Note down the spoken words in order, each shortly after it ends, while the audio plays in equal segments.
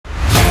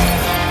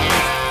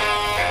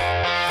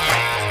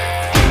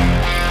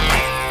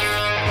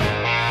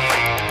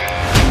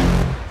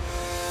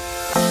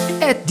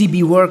At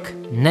DB Work,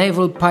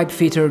 naval pipe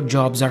fitter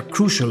jobs are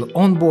crucial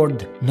on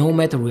board, no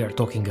matter we are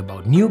talking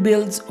about new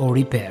builds or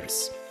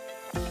repairs.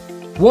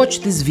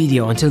 Watch this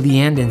video until the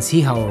end and see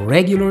how a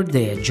regular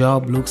day at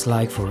job looks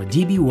like for a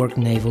DB Work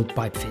naval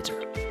pipe fitter.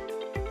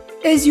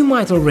 As you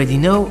might already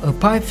know, a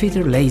pipe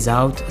fitter lays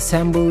out,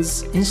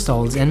 assembles,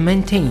 installs and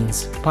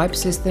maintains pipe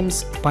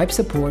systems, pipe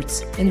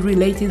supports and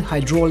related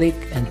hydraulic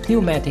and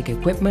pneumatic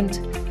equipment,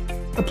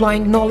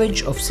 applying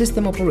knowledge of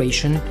system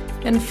operation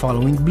and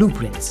following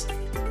blueprints.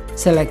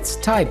 Selects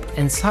type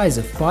and size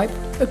of pipe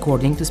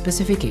according to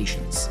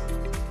specifications.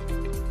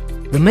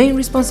 The main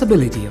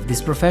responsibility of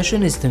this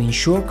profession is to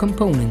ensure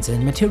components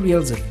and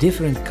materials of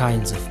different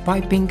kinds of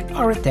piping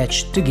are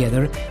attached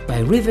together by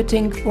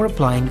riveting or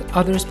applying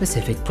other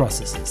specific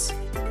processes.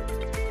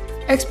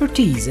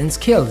 Expertise and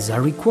skills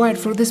are required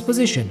for this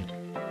position,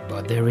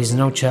 but there is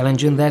no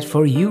challenge in that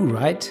for you,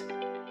 right?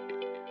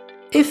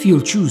 If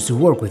you'll choose to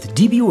work with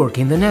DB Work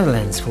in the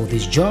Netherlands for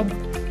this job,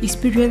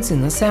 experience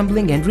in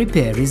assembling and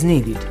repair is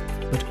needed,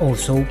 but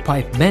also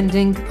pipe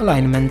bending,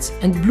 alignments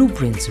and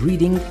blueprints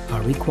reading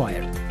are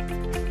required.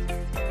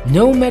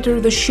 No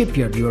matter the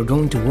shipyard you are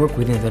going to work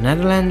with in the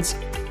Netherlands,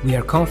 we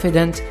are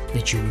confident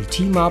that you will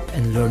team up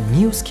and learn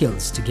new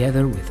skills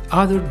together with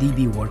other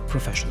DB Work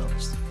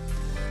professionals.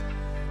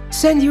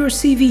 Send your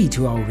CV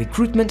to our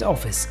recruitment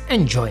office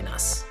and join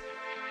us.